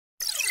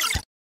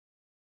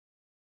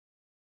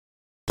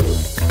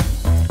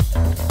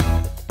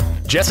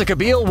Jessica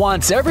Biel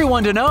wants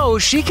everyone to know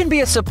she can be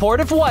a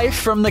supportive wife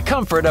from the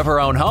comfort of her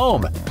own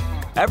home.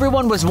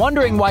 Everyone was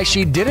wondering why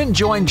she didn't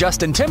join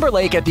Justin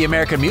Timberlake at the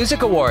American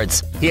Music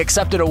Awards. He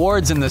accepted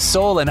awards in the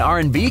soul and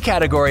R&B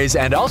categories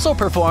and also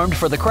performed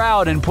for the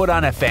crowd and put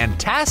on a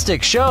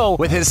fantastic show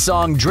with his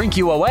song Drink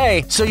You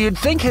Away, so you'd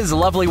think his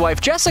lovely wife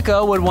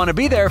Jessica would want to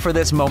be there for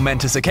this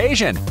momentous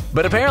occasion.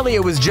 But apparently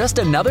it was just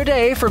another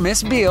day for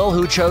Miss Biel,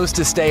 who chose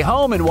to stay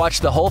home and watch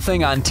the whole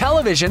thing on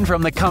television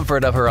from the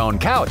comfort of her own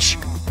couch.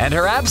 And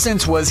her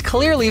absence was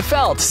clearly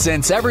felt,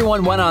 since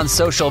everyone went on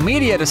social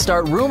media to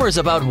start rumors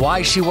about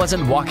why she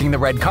wasn't walking the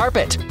red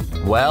carpet.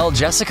 Well,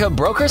 Jessica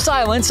broke her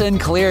silence and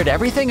cleared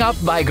everything up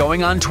by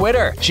going on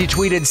Twitter. She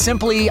tweeted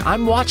simply,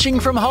 "I'm watching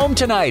from home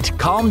tonight.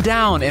 Calm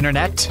down,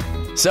 internet."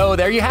 So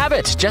there you have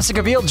it.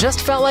 Jessica Biel just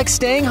felt like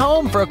staying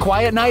home for a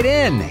quiet night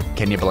in.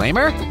 Can you blame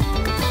her?